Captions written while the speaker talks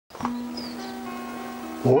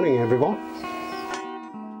Morning everyone.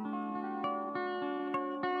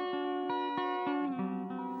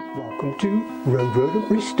 Welcome to Road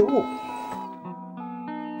Rodent Restore.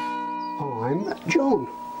 I'm John.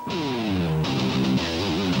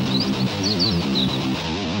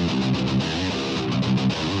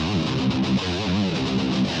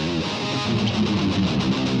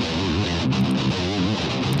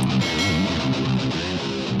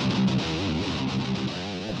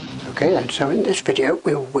 Okay then, so in this video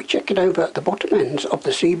we'll be checking over the bottom ends of the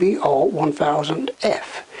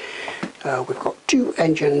CBR1000F. We've got two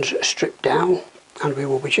engines stripped down and we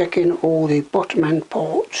will be checking all the bottom end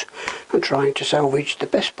parts and trying to salvage the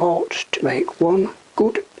best parts to make one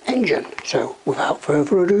good engine. So without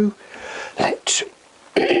further ado, let's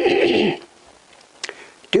do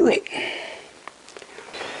it.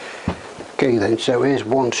 Okay then, so here's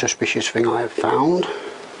one suspicious thing I have found.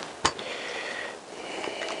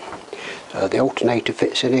 The alternator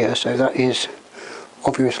fits in here, so that is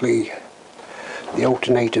obviously the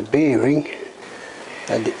alternator bearing,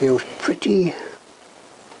 and it feels pretty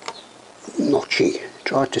notchy.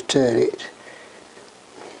 Tried to turn it.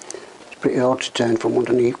 It's pretty hard to turn from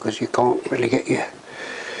underneath because you can't really get your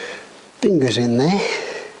fingers in there.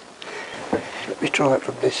 Let me try it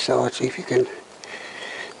from this side, see if you can.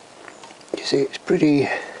 You see it's pretty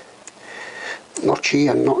notchy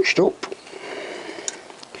and notched up.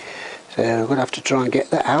 So I'm going to have to try and get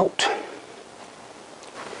that out.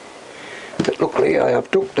 But luckily I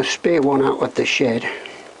have took the spare one out of the shed.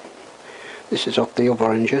 This is off the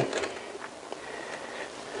other engine.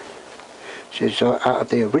 This is out of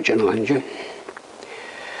the original engine.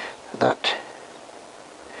 That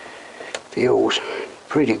feels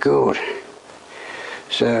pretty good.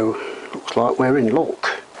 So looks like we're in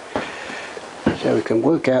luck. So we can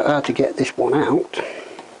work out how to get this one out.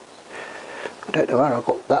 I don't know how I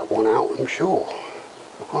got that one out, I'm sure.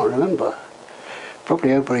 I can't remember.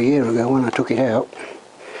 Probably over a year ago when I took it out.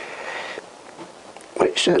 But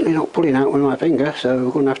it's certainly not pulling out with my finger, so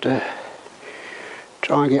we're going to have to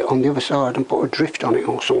try and get on the other side and put a drift on it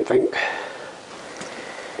or something.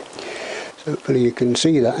 So hopefully you can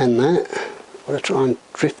see that in there. I've got to try and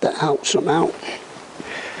drift that out somehow.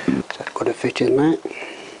 So I've got to fit in there.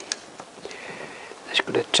 Just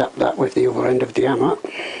got to tap that with the other end of the hammer.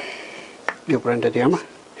 The other end of the hammer.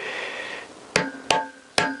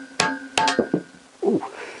 Ooh.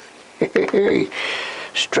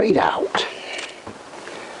 Straight out.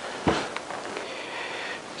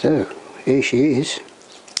 So here she is.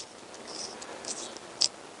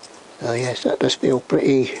 Oh yes, that does feel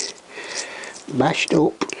pretty bashed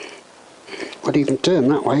up. I'd even turn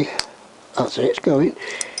that way. That's it, it's going.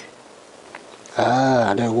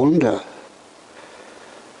 Ah, no wonder.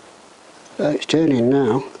 So it's turning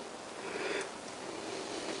now.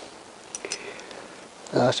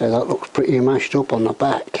 So that looks pretty mashed up on the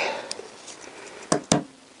back.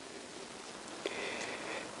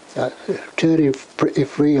 Turning pretty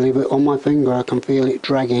freely, but on my finger I can feel it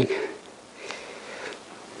dragging.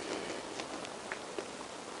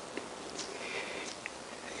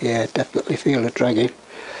 Yeah, definitely feel it dragging.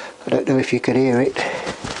 I don't know if you can hear it.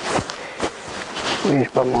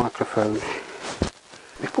 Where's my microphone?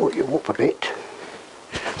 Let me put you up a bit.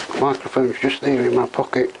 The microphone's just there in my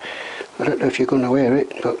pocket. I don't know if you're going to hear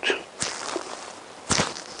it, but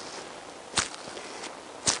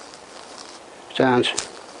sounds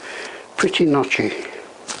pretty notchy.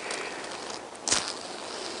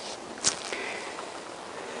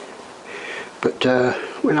 But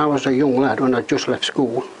when I was a young lad, when I just left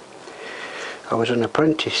school, I was an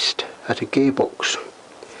apprentice at a gearbox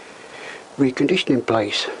reconditioning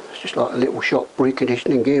place. It's just like a little shop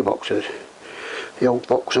reconditioning gearboxes. The old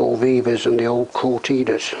Vauxhall Vivas and the old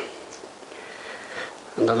Cortinas.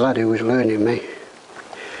 And the lad who was learning me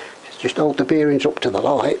just hold the bearings up to the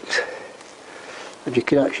light, and you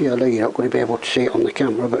can actually, although you're not going to be able to see it on the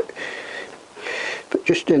camera, but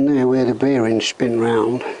just in there where the bearings spin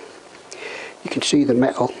round, you can see the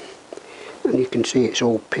metal, and you can see it's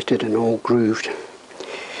all pitted and all grooved.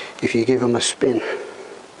 If you give them a spin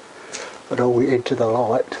and hold it into the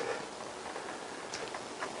light,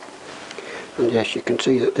 and yes, you can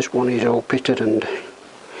see that this one is all pitted, and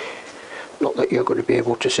not that you're going to be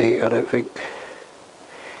able to see it, I don't think.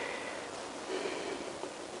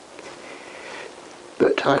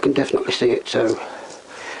 But I can definitely see it, so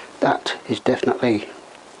that is definitely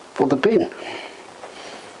for the bin.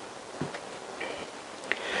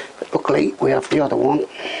 But luckily we have the other one.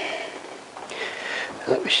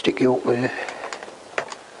 Let me stick you up there.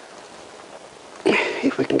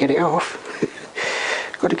 If we can get it off.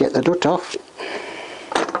 Got to get the nut off.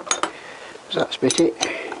 So that's bit it.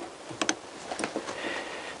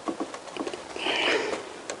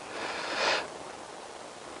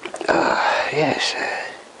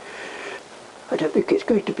 don't think it's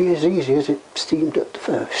going to be as easy as it seemed at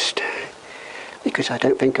first, because I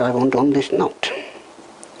don't think I've undone this knot,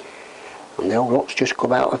 and the old lot's just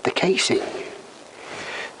come out of the casing.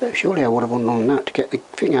 So surely I would have undone that to get the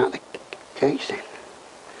thing out of the casing.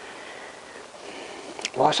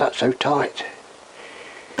 Why is that so tight?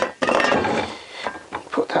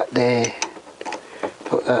 Put that there,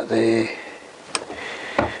 put that there.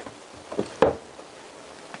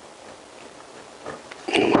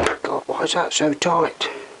 Oh my God, why is that so tight?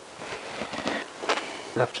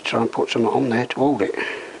 I'll have to try and put something on there to hold it.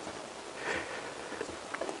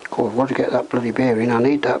 Of course, I've got to get that bloody bearing. I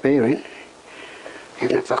need that bearing,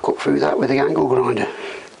 even if I cut through that with the angle grinder.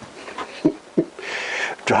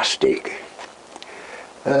 Drastic.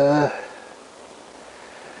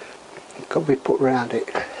 Could be put around it.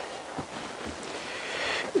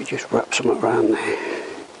 We just wrap something around there.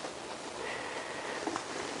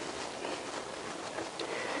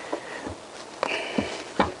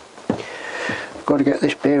 I've got to get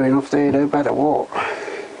this bearing off there no matter what.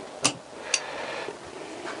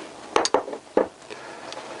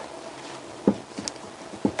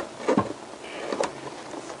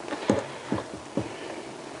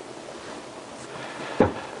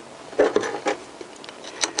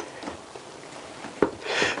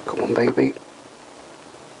 Come on, baby.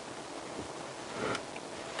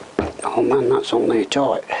 Oh man, that's on there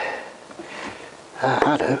tight.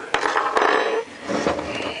 I do.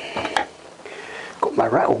 Got my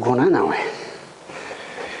rattle gun, haven't I?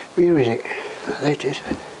 Where is it? Oh, there it is.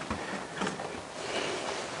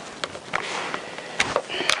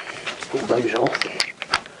 Pull those off.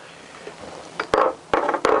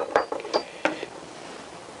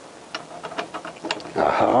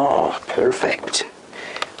 Aha, perfect.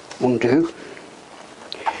 Undo.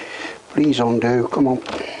 Please undo, come on.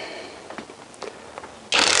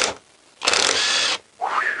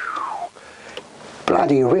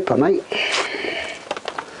 Bloody ripper, mate.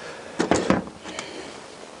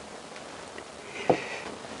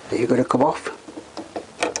 Are you going to come off?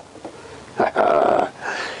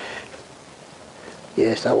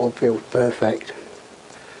 Yes, that one feels perfect.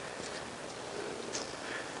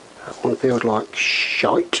 That one feels like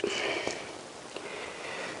shite.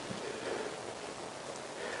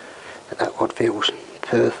 That one feels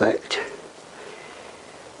perfect.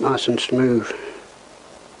 Nice and smooth.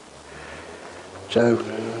 So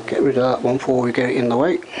get rid of that one before we get it in the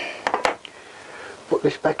way. Put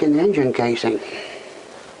this back in the engine casing.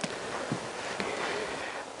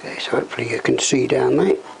 Okay, so hopefully you can see down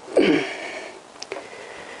there.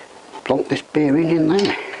 Plonk this bearing in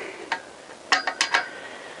there.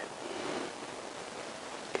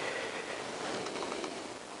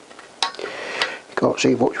 You can't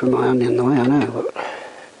see much with my hand in the way, I know, but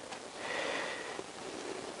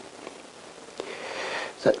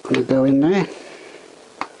that's going to go in there.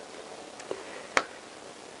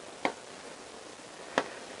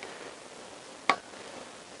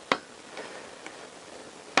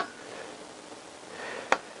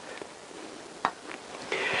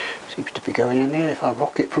 Seems to be going in there. If I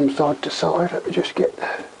rock it from side to side, let me just get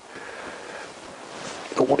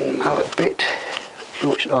the wooden mallet bit.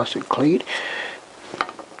 So it's nice and clean.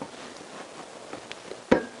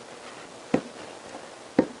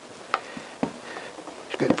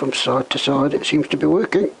 Just get it from side to side. It seems to be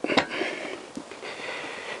working.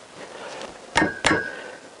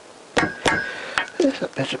 Yes,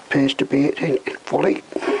 that appears to be it in fully.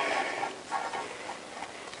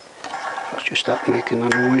 That's just that making the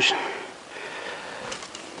noise.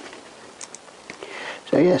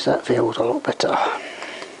 So yes, that feels a lot better.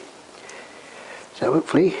 So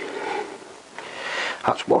hopefully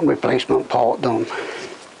that's one replacement part done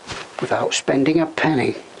without spending a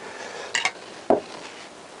penny.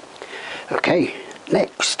 Okay,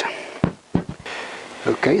 next.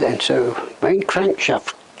 Okay then, so main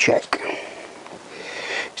crankshaft check.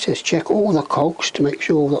 It says check all the cogs to make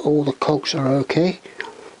sure that all the cogs are okay.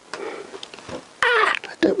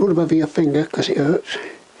 Don't rub over your finger because it hurts.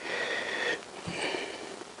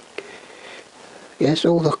 Yes,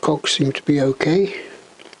 all the cogs seem to be okay.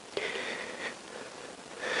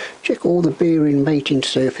 Check all the bearing mating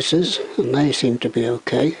surfaces and they seem to be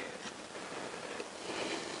okay.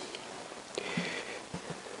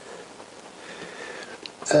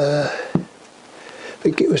 I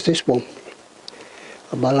think it was this one.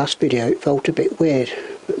 On my last video it felt a bit weird,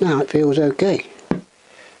 but now it feels okay.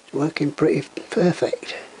 It's working pretty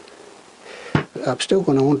perfect. But I'm still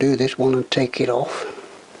going to undo this one and take it off.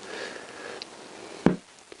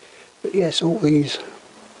 But yes, all these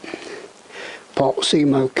parts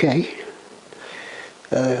seem okay.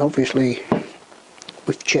 Obviously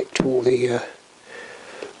we've checked all the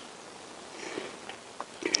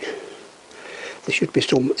there should be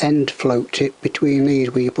some end float tip between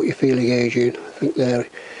these where you put your feeler gauge in. I think they're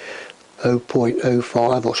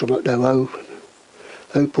 0.05 or something, no,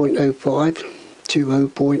 0.05 to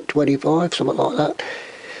 0.25, something like that.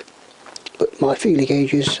 But my feeler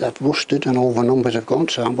gauges have rusted and all the numbers have gone,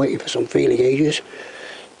 so I'm waiting for some feeler gauges.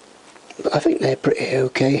 But I think they're pretty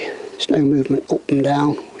okay. There's no movement up and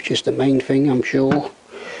down, which is the main thing, I'm sure.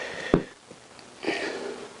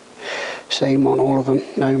 Same on all of them,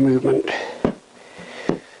 no movement.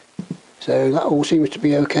 So that all seems to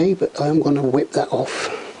be okay, but I'm going to whip that off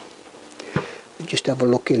and just have a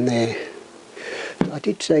look in there. I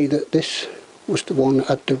did say that this was the one that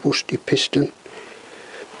had the rusty piston,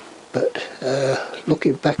 but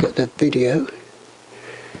looking back at the video,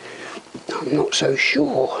 I'm not so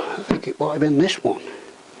sure. I think it might have been this one,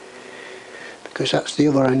 because that's the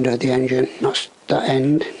other end of the engine. That's that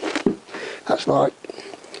end. That's like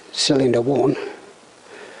cylinder 1.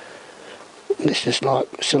 This is like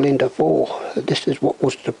cylinder 4. This is what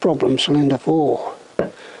was the problem, cylinder 4.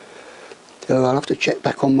 So I'll have to check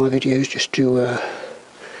back on my videos just to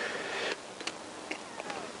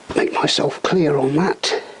make myself clear on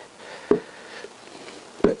that.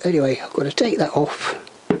 But anyway, I've got to take that off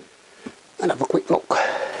and have a quick look.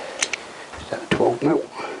 Is that a 12mm?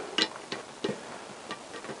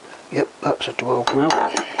 Yep, that's a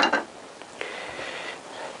 12mm.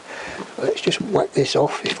 Let's just whack this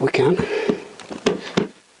off if we can.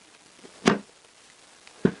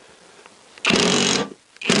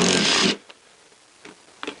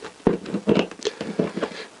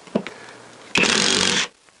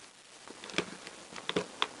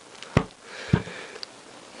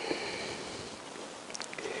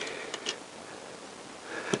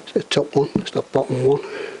 It's the top one, it's the bottom one. Is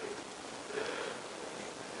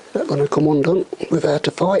that going to come undone without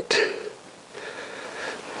a fight?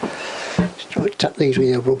 Let's try to tap these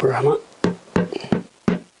with a rubber hammer.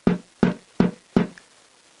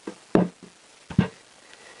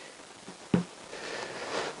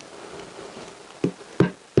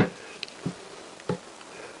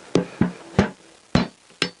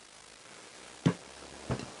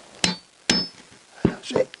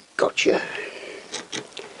 That's it, gotcha.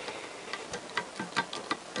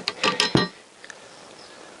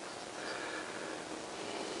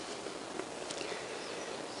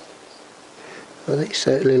 Well, they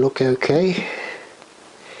certainly look okay.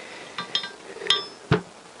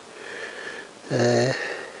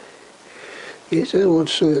 Yes, that one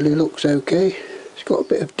certainly looks okay. It's got a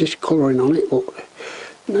bit of discolouring on it, but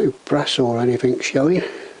no brass or anything showing.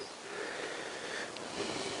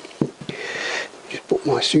 Just put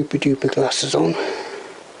my super duper glasses on.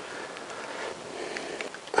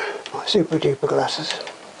 My super duper glasses.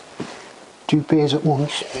 2 pairs at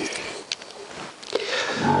once.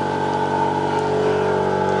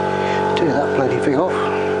 Turn that bloody thing off.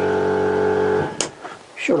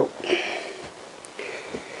 Shut up.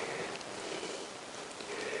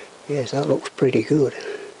 Yes, that looks pretty good.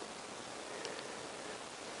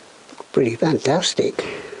 Looks pretty fantastic.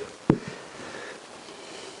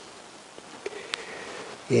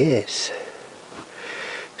 Yes.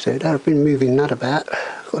 So I've been moving that about.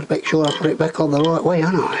 I've got to make sure I put it back on the right way,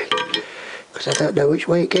 haven't I? Because I don't know which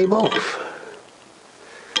way it came off.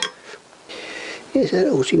 Yes, that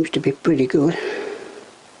all seems to be pretty good.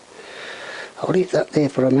 I'll leave that there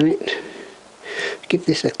for a minute. Give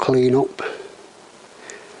this a clean up.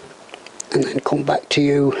 And then come back to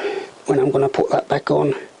you when I'm going to put that back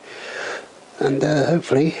on. And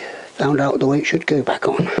hopefully found out the way it should go back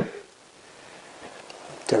on.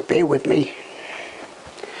 So bear with me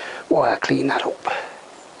while I clean that up.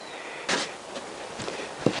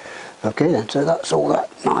 Okay then, so that's all that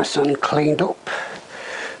nice and cleaned up.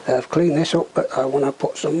 I've cleaned this up, but I want to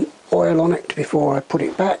put some oil on it before I put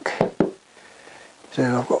it back. So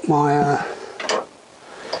I've got my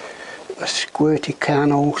squirty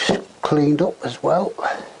can all cleaned up as well.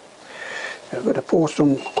 So I'm going to pour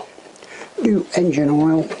some new engine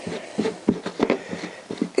oil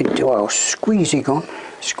into our squeezy gun,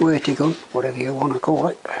 squirty gun, whatever you want to call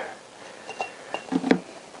it.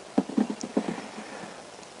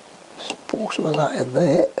 Just pour some of that in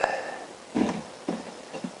there.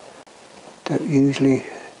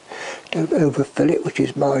 Don't overfill it, which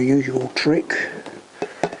is my usual trick.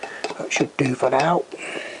 That should do for now.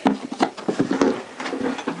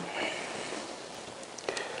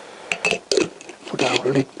 Put our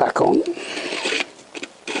lid back on.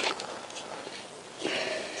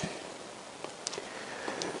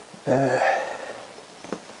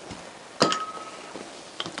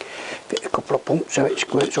 Get a couple of pumps so it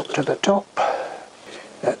squirts up to the top.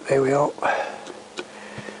 There we are.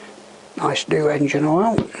 Nice new engine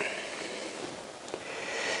oil.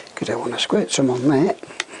 I want to squirt some on there.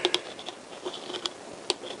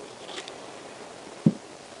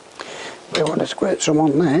 I want to squirt some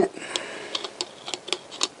on there.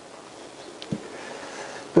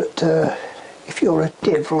 But if you're a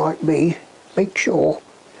div like me, make sure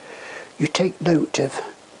you take note of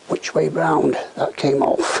which way round that came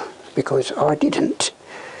off, because I didn't.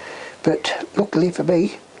 But luckily for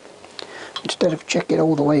me, instead of checking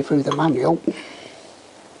all the way through the manual,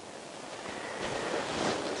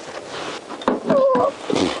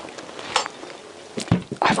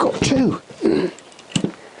 I've got two.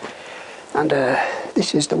 And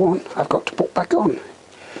this is the one I've got to put back on.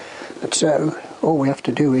 And so all we have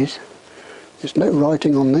to do is, there's no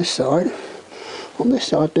writing on this side. On this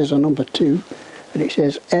side there's a number 2 and it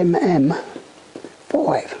says MM5.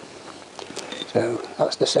 So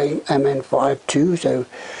that's the same MN5 too, so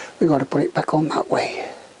we've got to put it back on that way.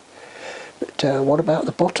 But what about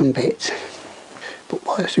the bottom bits? Put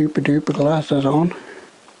my super duper glasses on.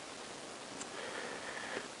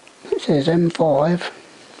 It says M5.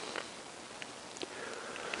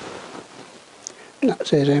 And that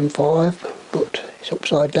says M5, but it's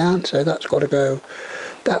upside down, so that's got to go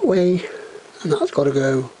that way, and that's got to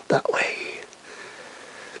go that way.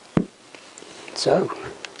 So,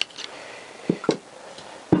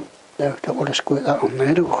 no, don't want to squirt that on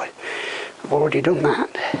there, do I? I've already done that.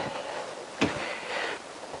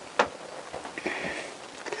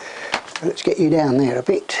 So let's get you down there a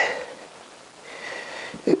bit.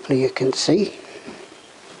 Hopefully you can see.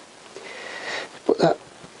 Put that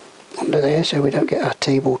under there so we don't get our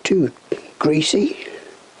table too greasy.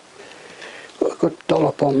 Put a good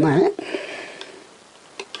dollop on that.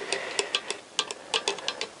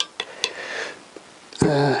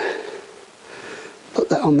 Put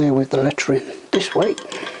that on there with the lettering this way.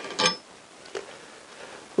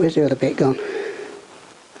 Where's the other bit gone?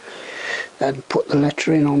 And put the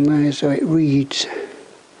lettering on there so it reads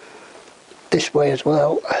this way as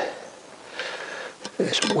well.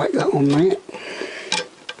 Just whack that on there.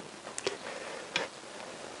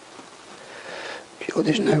 Sure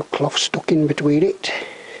there's no cloth stuck in between it.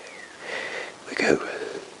 There we go.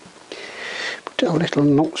 Put our little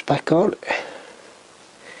knots back on.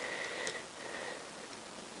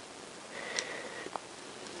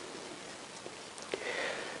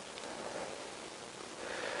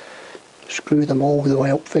 Screw them all the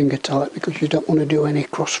way up finger tight, because you don't want to do any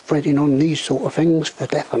cross threading on these sort of things for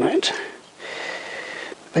definite.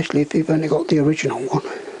 Especially if you've only got the original one.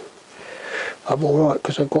 I'm alright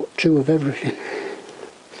because I've got 2 of everything.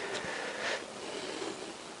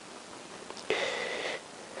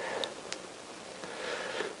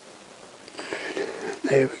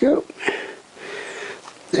 There we go.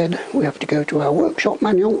 Then we have to go to our workshop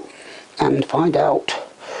manual and find out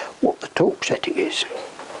what the torque setting is.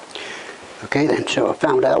 Okay then, so I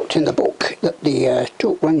found out in the book that the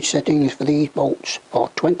torque range settings for these bolts are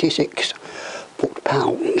 26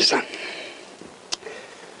 foot-pounds.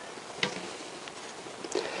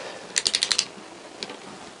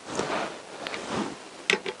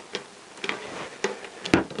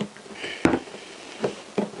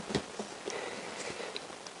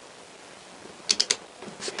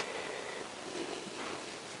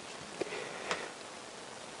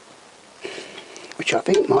 Which I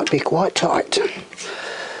think might be quite tight.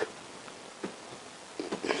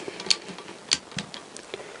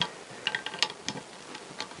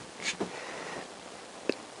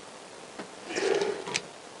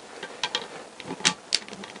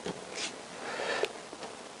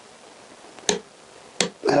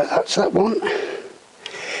 That's that one.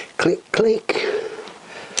 Click, click,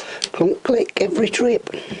 clunk, click every trip.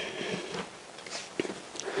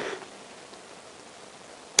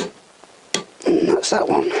 That's that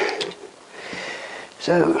one.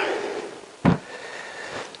 So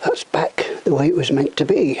that's back the way it was meant to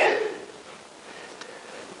be.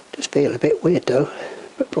 Just feel a bit weird though,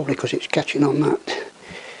 but probably because it's catching on that.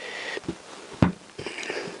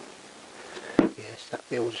 Yes, that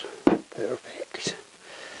feels perfect.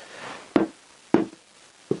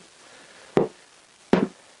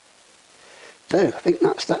 So I think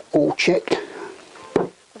that's that all checked. I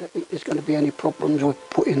don't think there's going to be any problems with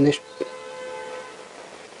putting this.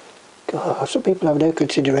 God, some people have no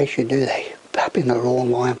consideration, do they? Tapping the wrong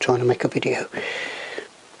while I'm trying to make a video.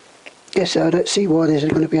 Yes, so I don't see why there's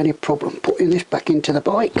going to be any problem putting this back into the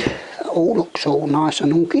bike. That all looks all nice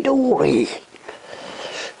and hunky-dory.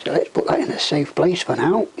 So let's put that in a safe place for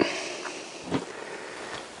now.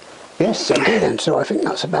 Yes, okay then, so I think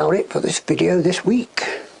that's about it for this video this week.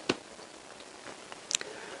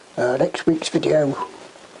 Next week's video,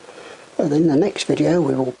 and in the next video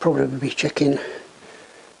we will probably be checking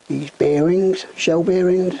these bearings, shell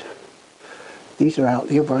bearings, These are out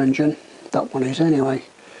the other engine, that one is anyway.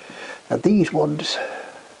 Now these ones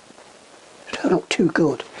turn out too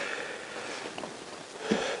good.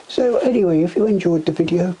 So anyway, if you enjoyed the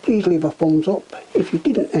video, please leave a thumbs up. If you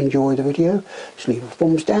didn't enjoy the video, just leave a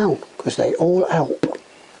thumbs down, because they all help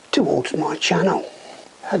towards my channel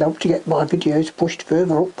and help to get my videos pushed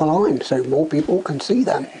further up the line so more people can see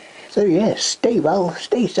them. So yes, stay well,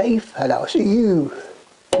 stay safe, and I'll see you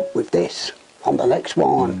with this on the next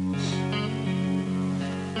one.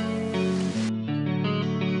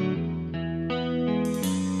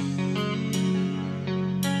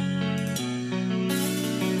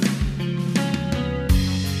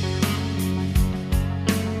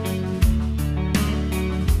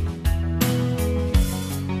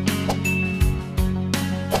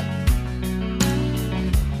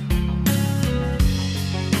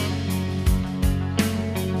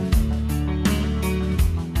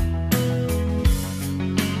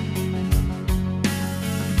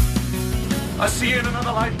 I'll see you in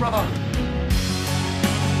another life, brother.